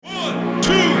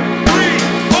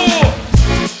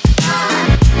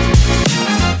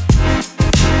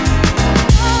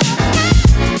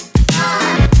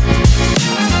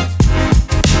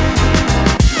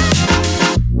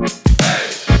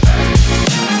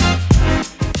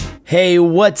Hey,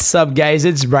 what's up, guys?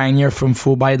 It's Brian here from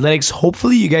Full Body Athletics.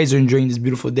 Hopefully, you guys are enjoying this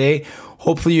beautiful day.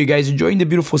 Hopefully, you guys are enjoying the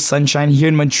beautiful sunshine here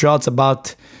in Montreal. It's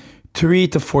about 3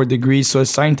 to 4 degrees, so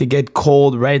it's starting to get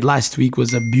cold, right? Last week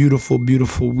was a beautiful,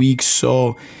 beautiful week.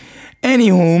 So,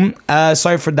 anywho,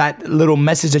 sorry for that little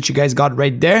message that you guys got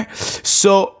right there.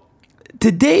 So,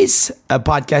 today's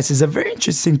podcast is a very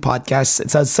interesting podcast.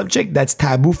 It's a subject that's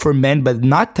taboo for men, but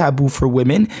not taboo for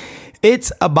women.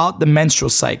 It's about the menstrual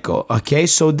cycle, okay?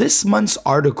 So this month's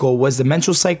article was the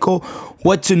menstrual cycle,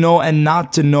 what to know and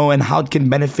not to know, and how it can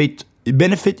benefit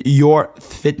your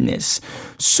fitness.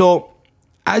 So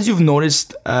as you've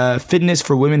noticed, fitness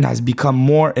for women has become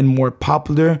more and more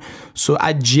popular. So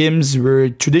at gyms, we're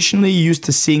traditionally used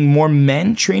to seeing more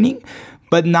men training,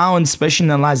 but now, especially in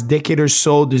the last decade or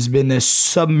so, there's been a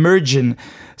submergent,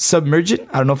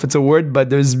 I don't know if it's a word, but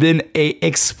there's been a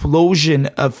explosion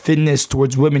of fitness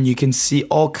towards women. You can see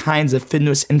all kinds of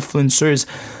fitness influencers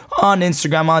on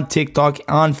Instagram, on TikTok,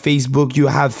 on Facebook. You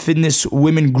have fitness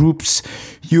women groups.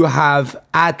 You have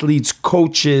athletes,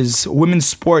 coaches, women's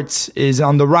sports is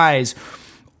on the rise.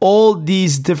 All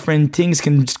these different things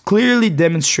can clearly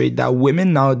demonstrate that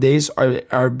women nowadays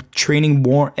are training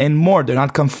more and more. They're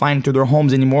not confined to their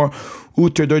homes anymore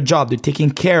or to their job. They're taking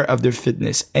care of their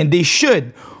fitness, and they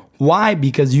should. Why?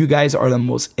 Because you guys are the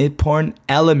most important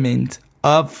element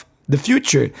of the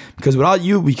future. Because without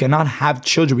you, we cannot have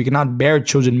children. We cannot bear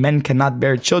children. Men cannot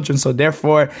bear children. So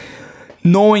therefore,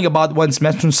 knowing about one's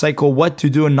menstrual cycle, what to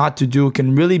do and not to do,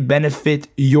 can really benefit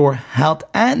your health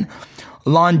and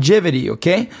longevity.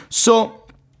 Okay, so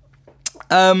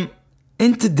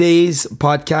in today's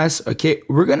podcast, okay,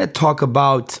 we're gonna talk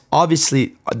about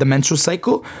obviously the menstrual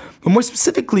cycle, but more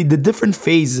specifically the different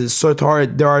phases. So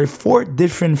there are 4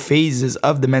 different phases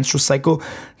of the menstrual cycle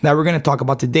that we're gonna talk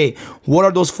about today. What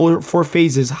are those four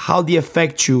phases? How they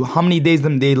affect you? How many days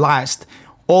they last?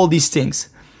 All these things.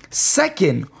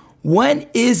 Second, when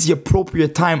is the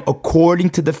appropriate time according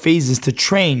to the phases to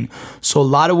train? So a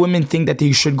lot of women think that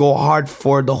they should go hard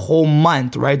for the whole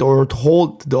month, right? Or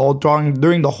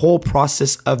during the whole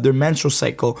process of their menstrual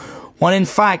cycle. When in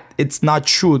fact, it's not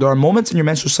true. There are moments in your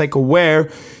menstrual cycle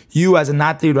where you as an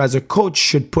athlete or as a coach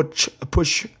should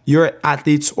push your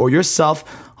athletes or yourself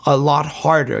a lot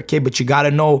harder, okay? But you gotta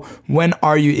know, when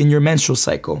are you in your menstrual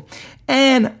cycle?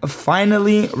 And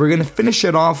finally, we're gonna finish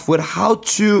it off with how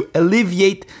to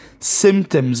alleviate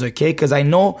symptoms, okay? Because I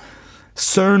know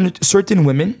certain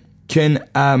women can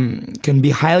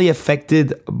be highly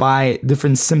affected by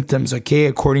different symptoms, okay?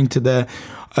 According to their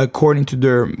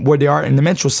where they are in the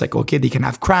menstrual cycle, okay? They can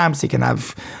have cramps, they can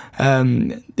have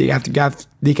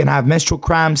menstrual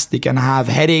cramps, they can have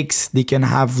headaches, they can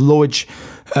have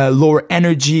lower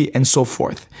energy, and so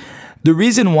forth. The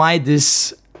reason why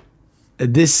this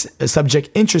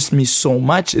subject interests me so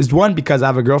much is, one, because I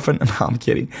have a girlfriend. No, I'm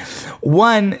kidding.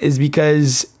 One is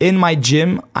because in my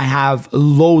gym, I have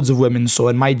loads of women. So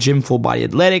in my gym, Full Body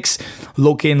Athletics,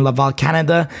 located in Laval,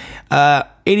 Canada,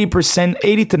 80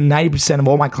 to 90% of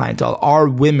all my clientele are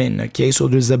women. Okay, so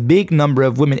there's a big number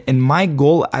of women. And my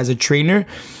goal as a trainer,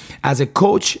 as a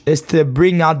coach, is to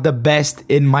bring out the best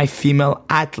in my female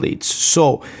athletes.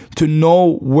 So to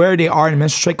know where they are in the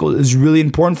menstrual cycle is really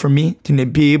important for me to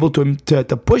be able to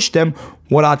push them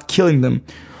without killing them.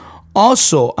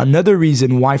 Also, another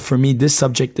reason why for me this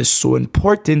subject is so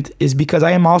important is because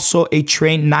I am also a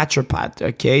trained naturopath,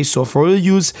 okay? So for all of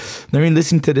you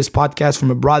listening to this podcast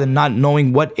from abroad and not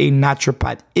knowing what a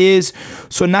naturopath is,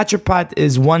 so a naturopath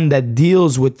is one that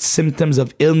deals with symptoms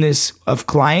of illness of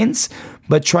clients,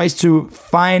 but tries to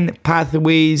find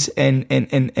pathways and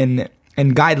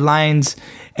guidelines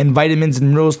and vitamins and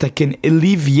minerals that can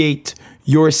alleviate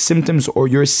your symptoms or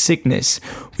your sickness.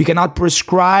 We cannot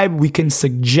prescribe, we can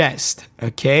suggest,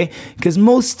 okay? Because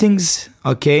most things,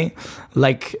 okay,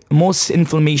 like most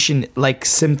inflammation, like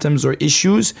symptoms or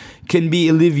issues, can be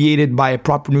alleviated by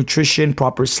proper nutrition,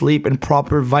 proper sleep, and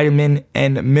proper vitamin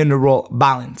and mineral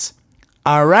balance.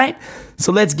 All right,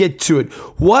 so let's get to it.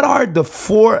 What are the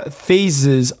 4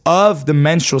 phases of the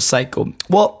menstrual cycle?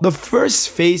 Well, the first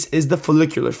phase is the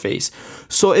follicular phase.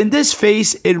 So in this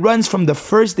phase, it runs from the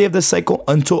first day of the cycle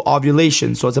until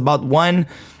ovulation. So it's about 1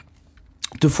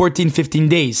 to 14, 15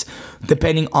 days,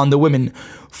 depending on the women.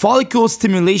 Follicle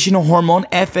stimulation hormone,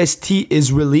 FST,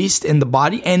 is released in the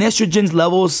body, and estrogen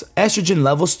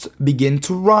levels begin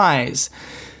to rise.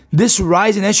 This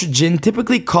rise in estrogen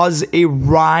typically causes a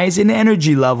rise in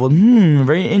energy level.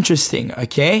 Very interesting,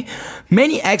 okay?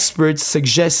 Many experts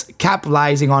suggest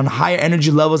capitalizing on higher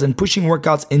energy levels and pushing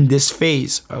workouts in this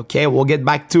phase, okay? We'll get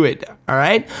back to it, all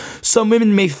right? Some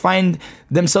women may find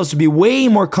themselves to be way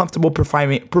more comfortable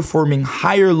performing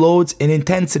higher loads and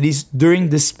intensities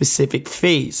during this specific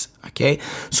phase, okay?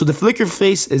 So the follicular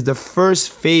phase is the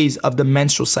first phase of the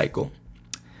menstrual cycle.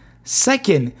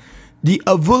 Second, the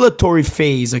ovulatory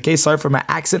phase, okay? Sorry for my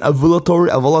accent.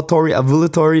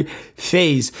 Ovulatory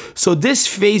phase. So this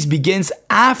phase begins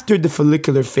after the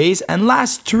follicular phase and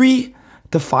lasts 3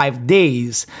 to 5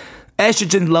 days.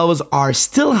 Estrogen levels are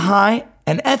still high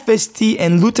and FST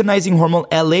and luteinizing hormone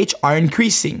LH are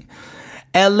increasing.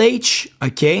 LH,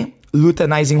 okay,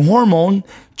 luteinizing hormone,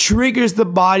 triggers the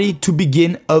body to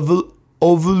begin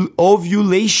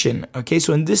ovulation, okay?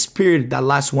 So in this period that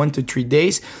lasts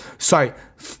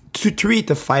 3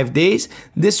 to 5 days,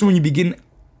 this is when you begin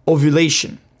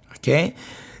ovulation, okay?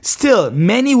 Still,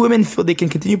 many women feel they can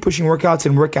continue pushing workouts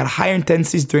and work at higher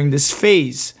intensities during this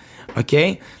phase,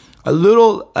 okay? A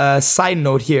little side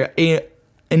note here.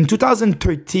 In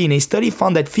 2013, a study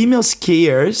found that female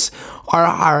skiers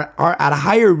are at a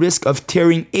higher risk of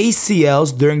tearing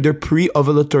ACLs during their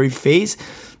pre-ovulatory phase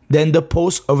than the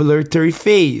post-ovulatory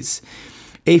phase.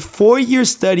 A 4-year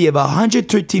study of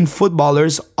 113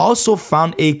 footballers also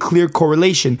found a clear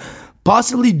correlation,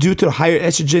 possibly due to higher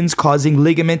estrogens causing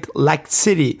ligament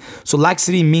laxity. So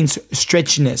laxity means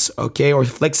stretchiness, okay, or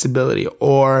flexibility,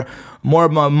 or more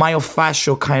of a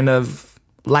myofascial kind of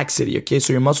laxity, okay?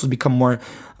 So your muscles become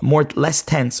less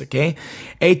tense, okay?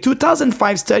 A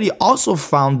 2005 study also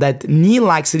found that knee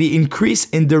laxity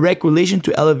increased in direct relation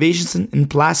to elevations in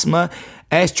plasma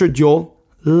estradiol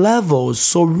levels.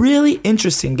 So really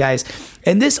interesting, guys.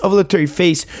 In this ovulatory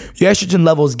phase, your estrogen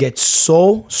levels get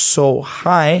so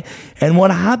high, and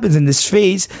what happens in this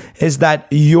phase is that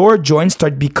your joints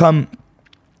start become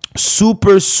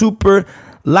super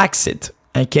laxate,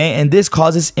 okay? And this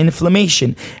causes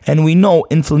inflammation, and we know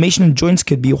inflammation in joints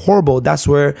could be horrible. That's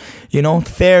where,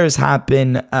 tears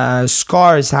happen,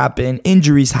 scars happen,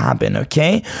 injuries happen,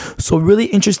 okay? So really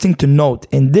interesting to note,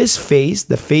 in this phase,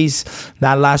 the phase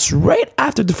that lasts right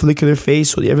after the follicular phase,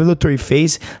 so the ovulatory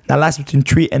phase that lasts between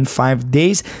 3 and 5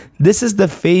 days, this is the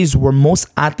phase where most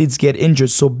athletes get injured.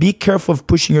 So be careful of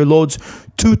pushing your loads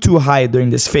too high during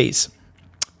this phase.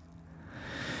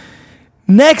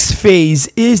 Next phase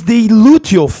is the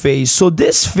luteal phase. So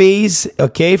this phase,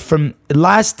 okay,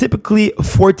 lasts typically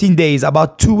 14 days,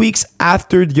 about 2 weeks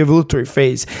after the ovulatory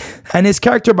phase, and is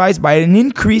characterized by an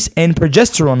increase in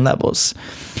progesterone levels.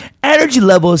 Energy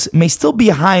levels may still be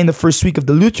high in the first week of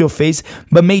the luteal phase,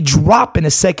 but may drop in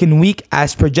the second week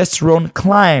as progesterone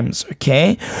climbs,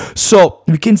 okay? So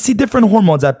we can see different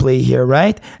hormones at play here,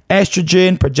 right?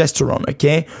 Estrogen, progesterone,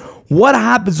 okay? What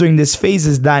happens during this phase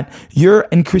is that your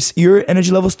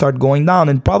energy levels start going down,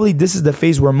 and probably this is the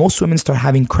phase where most women start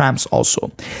having cramps also.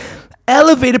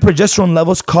 Elevated progesterone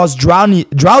levels cause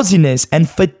drowsiness and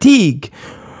fatigue,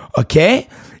 okay?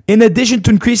 In addition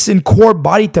to increases in core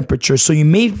body temperature. So you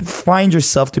may find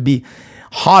yourself to be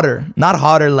hotter, not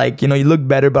hotter like, you look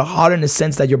better, but hotter in the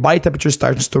sense that your body temperature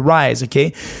starts to rise,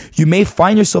 okay? You may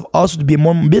find yourself also to be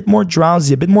a bit more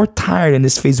drowsy, a bit more tired in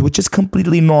this phase, which is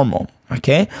completely normal,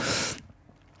 okay?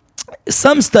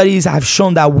 Some studies have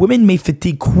shown that women may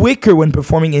fatigue quicker when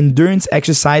performing endurance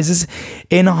exercises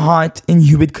in hot and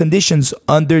humid conditions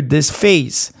under this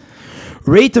phase.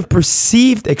 Rate of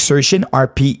perceived exertion,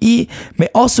 RPE, may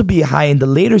also be high in the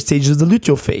later stages of the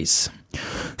luteal phase.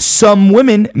 Some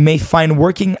women may find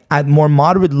working at more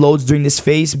moderate loads during this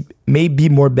phase may be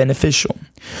more beneficial.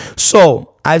 So,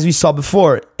 as we saw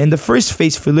before, in the first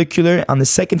phase, follicular, on the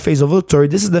second phase, ovulatory,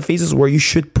 this is the phases where you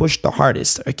should push the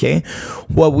hardest, okay?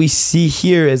 What we see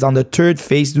here is on the third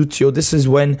phase, luteal, this is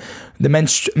when the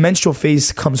menstrual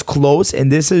phase comes close,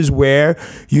 and this is where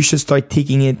you should start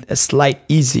taking it a slight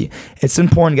easy. It's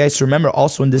important, guys, to remember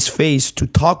also in this phase to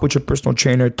talk with your personal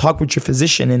trainer, talk with your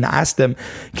physician, and ask them,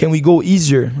 can we go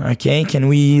easier, okay? Can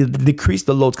we decrease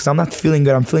the loads? Because I'm not feeling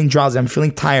good, I'm feeling drowsy, I'm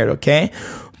feeling tired, okay?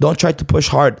 Don't try to push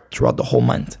hard throughout the whole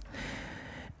month.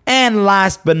 And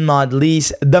last but not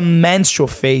least, the menstrual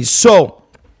phase. So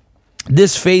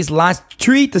this phase lasts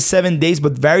 3 to 7 days,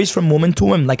 but varies from woman to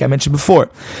woman, like I mentioned before.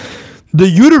 The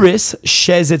uterus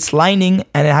sheds its lining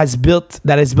and is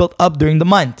built up during the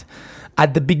month.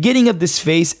 At the beginning of this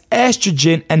phase,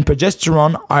 estrogen and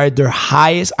progesterone are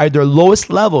at their lowest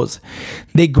levels.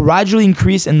 They gradually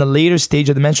increase in the later stage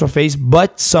of the menstrual phase,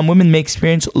 but some women may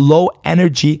experience low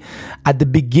energy at the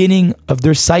beginning of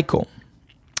their cycle.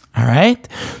 All right.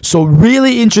 So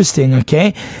really interesting.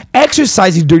 Okay.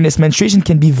 Exercising during this menstruation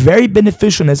can be very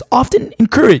beneficial and is often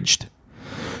encouraged.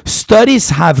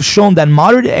 Studies have shown that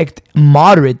moderate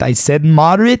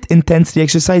intensity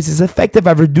exercise is effective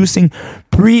at reducing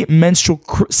premenstrual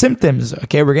symptoms.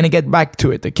 Okay, we're gonna get back to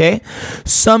it. Okay,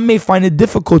 some may find it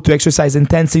difficult to exercise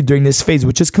intensely during this phase,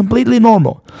 which is completely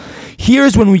normal.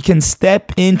 Here's when we can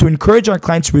step in to encourage our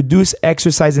clients to reduce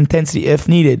exercise intensity if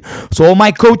needed. So, all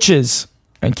my coaches,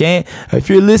 okay, if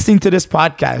you're listening to this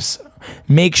podcast,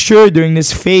 make sure during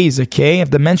this phase, okay,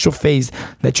 of the menstrual phase,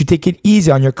 that you take it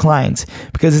easy on your clients,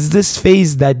 because it's this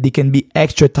phase that they can be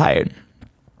extra tired.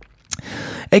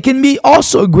 It can be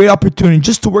also a great opportunity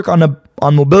just to work on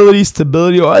mobility,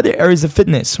 stability, or other areas of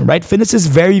fitness, right? Fitness is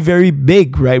very, very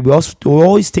big, right? We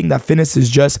always think that fitness is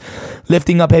just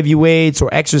lifting up heavy weights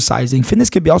or exercising. Fitness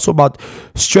can be also about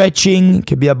stretching, it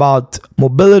can be about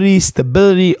mobility,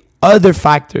 stability, other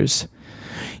factors.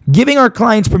 Giving our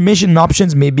clients permission and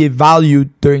options may be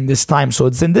valued during this time. So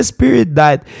it's in this period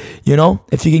that,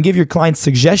 if you can give your clients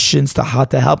suggestions to how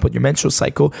to help with your menstrual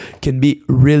cycle, can be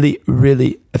really,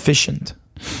 really efficient.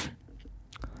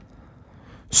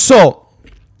 So,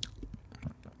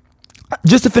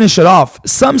 just to finish it off,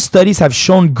 some studies have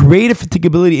shown greater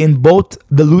fatigability in both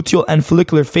the luteal and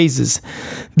follicular phases.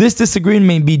 This disagreement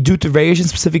may be due to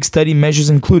variation-specific study measures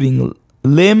including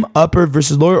limb, upper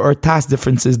versus lower, or task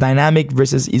differences, dynamic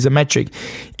versus isometric.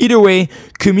 Either way,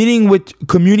 communicating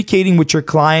with your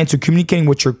clients or communicating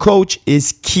with your coach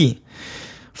is key.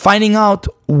 Finding out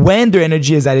when their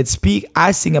energy is at its peak,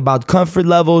 asking about comfort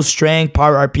levels, strength,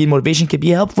 power, RP, and motivation can be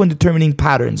helpful in determining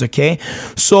patterns, okay?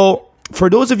 So, for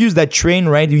those of you that train,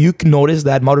 right, you can notice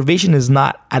that motivation is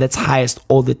not at its highest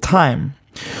all the time.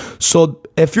 So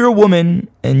if you're a woman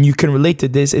and you can relate to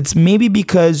this, it's maybe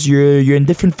because you're in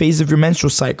different phases of your menstrual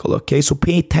cycle, okay? So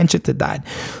pay attention to that.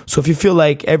 So if you feel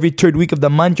like every third week of the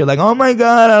month, you're like, oh my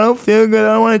God, I don't feel good,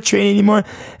 I don't want to train anymore.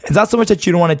 It's not so much that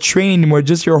you don't want to train anymore,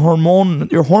 just your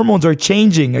hormones are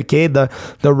changing, okay? The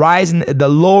rise and the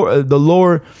lower the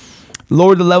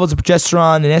levels of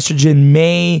progesterone and estrogen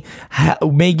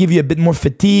may give you a bit more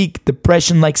fatigue,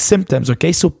 depression-like symptoms,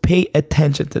 okay? So pay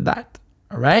attention to that.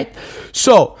 All right.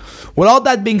 So with all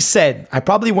that being said, I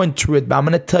probably went through it, but I'm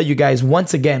going to tell you guys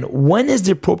once again, when is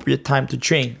the appropriate time to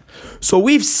train? So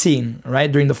we've seen, right,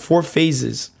 during the 4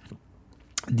 phases,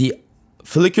 the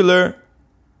follicular,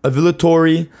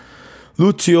 ovulatory,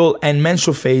 luteal, and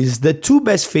menstrual phase, the 2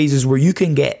 best phases where you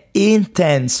can get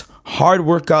intense, hard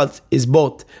workouts is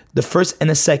both the first and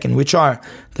the second, which are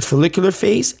the follicular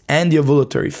phase and the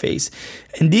ovulatory phase.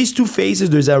 In these 2 phases,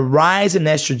 there's a rise in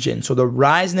estrogen. So the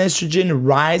rise in estrogen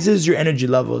rises your energy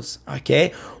levels,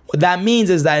 okay? What that means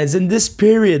is that it's in this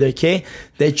period, okay,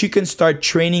 that you can start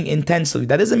training intensely.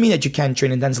 That doesn't mean that you can't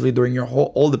train intensely during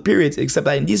all the periods, except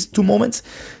that in these 2 moments,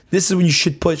 this is when you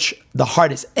should push the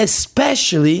hardest,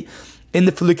 especially in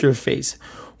the follicular phase.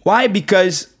 Why?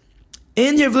 Because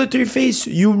in the ovulatory phase,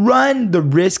 you run the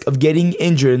risk of getting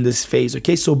injured in this phase,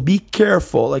 okay? So be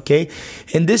careful, okay?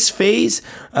 In this phase,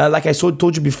 like I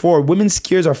told you before, women's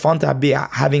skiers are found to be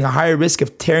having a higher risk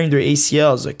of tearing their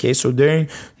ACLs, okay? So during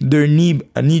their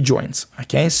knee joints,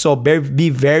 okay? So be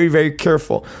very, very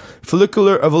careful.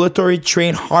 Follicular, ovulatory,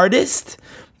 train hardest,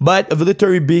 but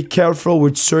ovulatory, be careful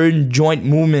with certain joint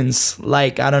movements,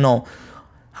 like, I don't know,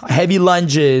 heavy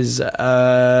lunges,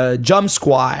 jump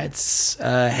squats,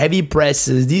 heavy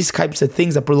presses, these types of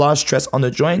things that put a lot of stress on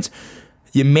the joints.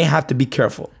 You may have to be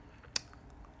careful.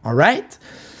 All right?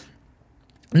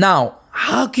 Now,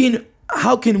 how can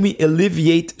we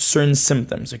alleviate certain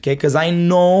symptoms, okay? Because I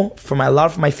know from a lot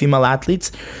of my female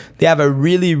athletes, they have a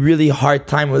really, really hard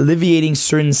time alleviating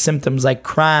certain symptoms like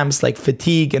cramps, like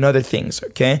fatigue, and other things,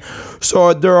 okay?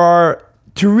 So there are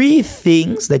 3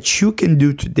 things that you can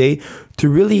do today to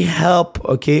really help,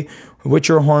 okay, with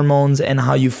your hormones and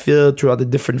how you feel throughout the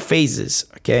different phases,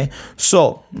 okay?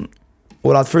 So,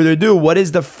 without further ado, what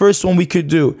is the first one we could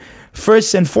do?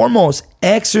 First and foremost,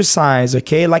 exercise,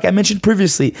 okay? Like I mentioned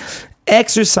previously,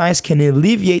 exercise can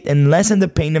alleviate and lessen the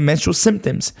pain of menstrual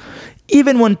symptoms.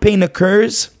 Even when pain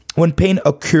occurs,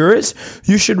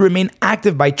 you should remain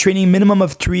active by training a minimum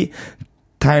of 3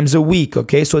 times a week,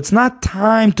 okay? So it's not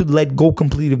time to let go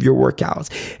completely of your workouts.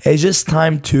 It's just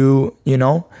time to,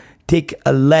 take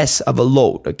a less of a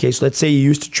load, okay? So let's say you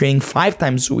used to train 5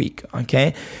 times a week,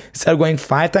 okay? Instead of going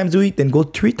 5 times a week, then go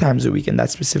 3 times a week in that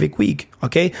specific week,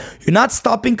 okay? You're not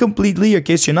stopping completely,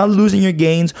 okay? So you're not losing your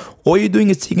gains. All you're doing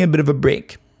is taking a bit of a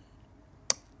break.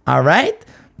 All right?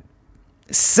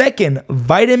 Second,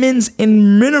 vitamins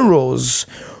and minerals.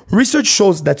 Research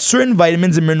shows that certain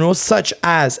vitamins and minerals such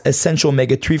as essential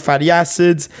omega-3 fatty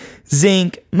acids,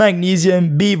 zinc,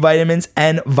 magnesium, B vitamins,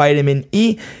 and vitamin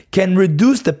E can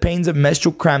reduce the pains of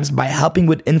menstrual cramps by helping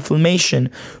with inflammation.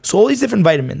 So all these different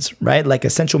vitamins, right, like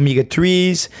essential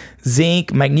omega-3s,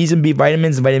 zinc, magnesium, B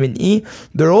vitamins, and vitamin E,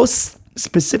 they're all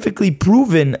specifically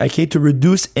proven, okay, to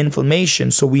reduce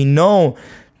inflammation. So we know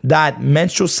that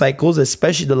menstrual cycles,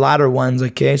 especially the latter ones,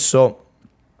 okay, so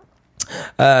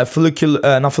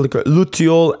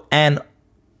luteal and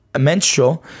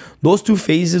menstrual, those two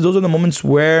phases, those are the moments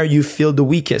where you feel the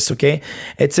weakest, okay?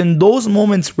 It's in those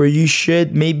moments where you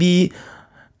should maybe,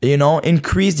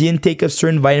 increase the intake of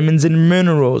certain vitamins and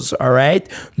minerals, all right?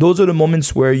 Those are the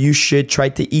moments where you should try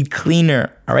to eat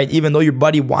cleaner, all right? Even though your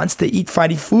body wants to eat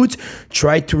fatty foods,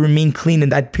 try to remain clean in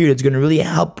that period. It's going to really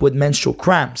help with menstrual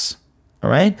cramps, all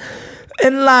right?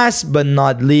 And last but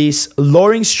not least,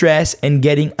 lowering stress and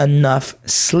getting enough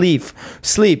sleep.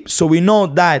 So we know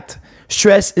that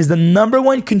stress is the number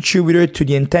one contributor to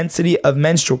the intensity of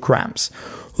menstrual cramps.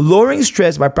 Lowering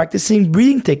stress by practicing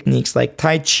breathing techniques like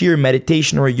Tai Chi or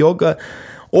meditation or yoga,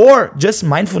 or just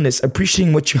mindfulness,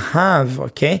 appreciating what you have,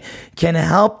 okay, can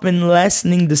help in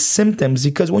lessening the symptoms.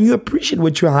 Because when you appreciate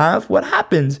what you have, what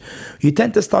happens? You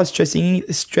tend to stop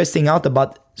stressing out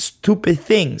about stupid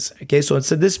things, okay? So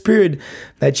it's at this period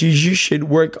that you should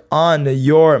work on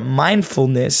your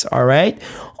mindfulness, all right?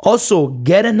 Also,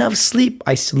 get enough sleep.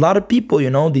 I see a lot of people,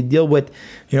 they deal with,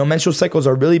 menstrual cycles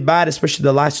are really bad, especially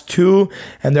the last two,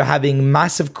 and they're having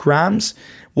massive cramps.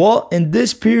 Well, in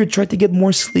this period, try to get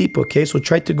more sleep, okay? So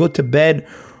try to go to bed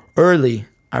early,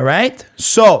 all right?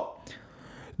 So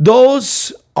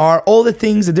those are all the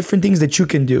different things that you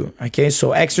can do, okay?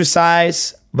 So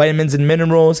exercise, vitamins and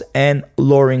minerals, and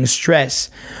lowering stress,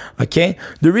 okay?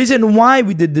 The reason why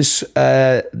we did this,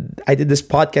 I did this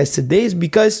podcast today is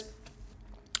because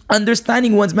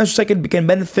understanding one's menstrual cycle can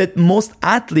benefit most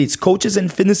athletes, coaches,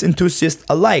 and fitness enthusiasts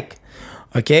alike,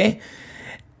 okay?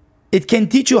 It can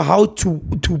teach you how to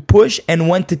push and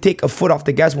when to take a foot off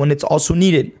the gas when it's also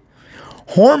needed.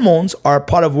 Hormones are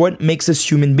part of what makes us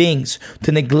human beings.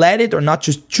 To neglect it or not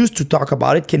just choose to talk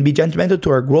about it can be detrimental to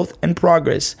our growth and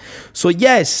progress. So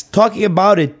yes, talking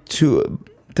about it to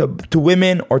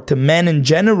women or to men in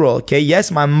general, okay?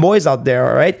 Yes, my boys out there,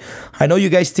 all right? I know you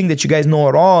guys think that you guys know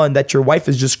it all and that your wife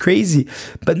is just crazy,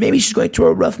 but maybe she's going through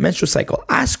a rough menstrual cycle.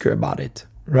 Ask her about it,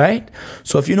 right?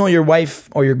 So if you know your wife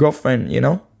or your girlfriend,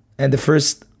 and the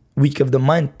first week of the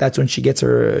month, that's when she gets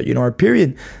her, her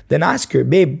period, then ask her,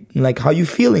 babe, like, how you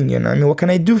feeling? What can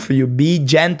I do for you? Be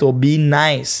gentle, be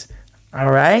nice,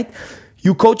 all right?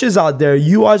 You coaches out there,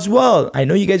 you as well. I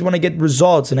know you guys want to get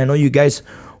results, and I know you guys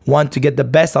want to get the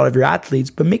best out of your athletes,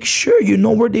 but make sure you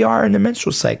know where they are in the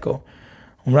menstrual cycle,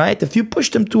 right? If you push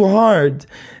them too hard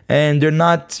and they're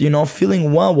not,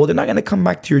 feeling well, they're not going to come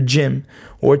back to your gym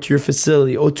or to your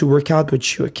facility or to work out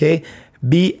with you, okay?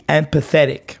 Be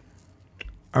empathetic.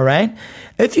 All right.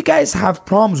 If you guys have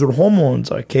problems with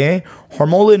hormones, okay,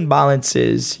 hormonal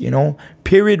imbalances,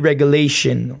 period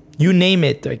regulation, you name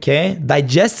it, okay,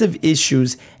 digestive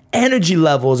issues, energy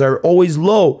levels are always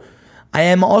low. I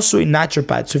am also a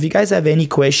naturopath. So if you guys have any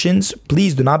questions,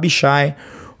 please do not be shy.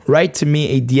 Write to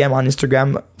me a DM on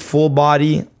Instagram,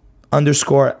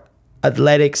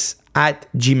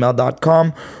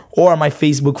 fullbody_athletics@gmail.com, or on my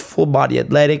Facebook, Full Body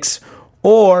Athletics,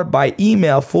 or by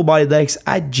email,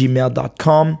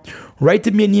 fullbodyathletics@gmail.com. Write to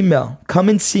me an email. Come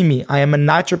and see me. I am a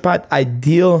naturopath. I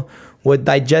deal with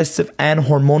digestive and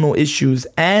hormonal issues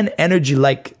and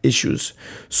energy-like issues.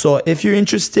 So if you're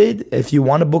interested, if you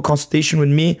want to book consultation with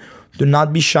me, do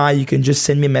not be shy. You can just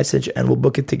send me a message and we'll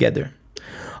book it together.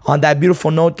 On that beautiful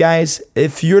note, guys,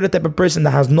 if you're the type of person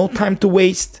that has no time to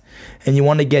waste and you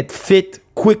want to get fit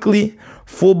quickly,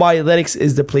 Full Body Athletics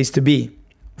is the place to be.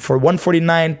 For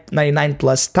 $149.99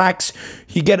 plus tax,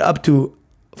 you get up to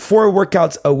 4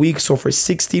 workouts a week. So for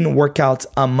 16 workouts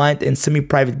a month in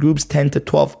semi-private groups, 10 to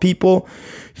 12 people,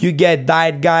 you get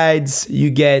diet guides, you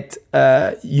get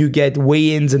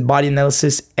weigh-ins and body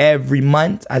analysis every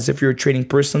month as if you're training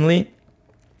personally.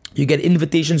 You get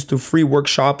invitations to free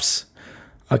workshops,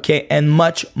 okay, and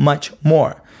much, much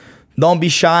more. Don't be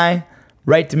shy.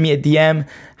 Write to me at DM.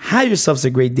 Have yourselves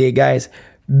a great day, guys.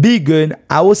 Be good.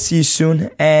 I will see you soon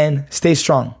and stay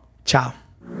strong. Ciao.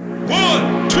 1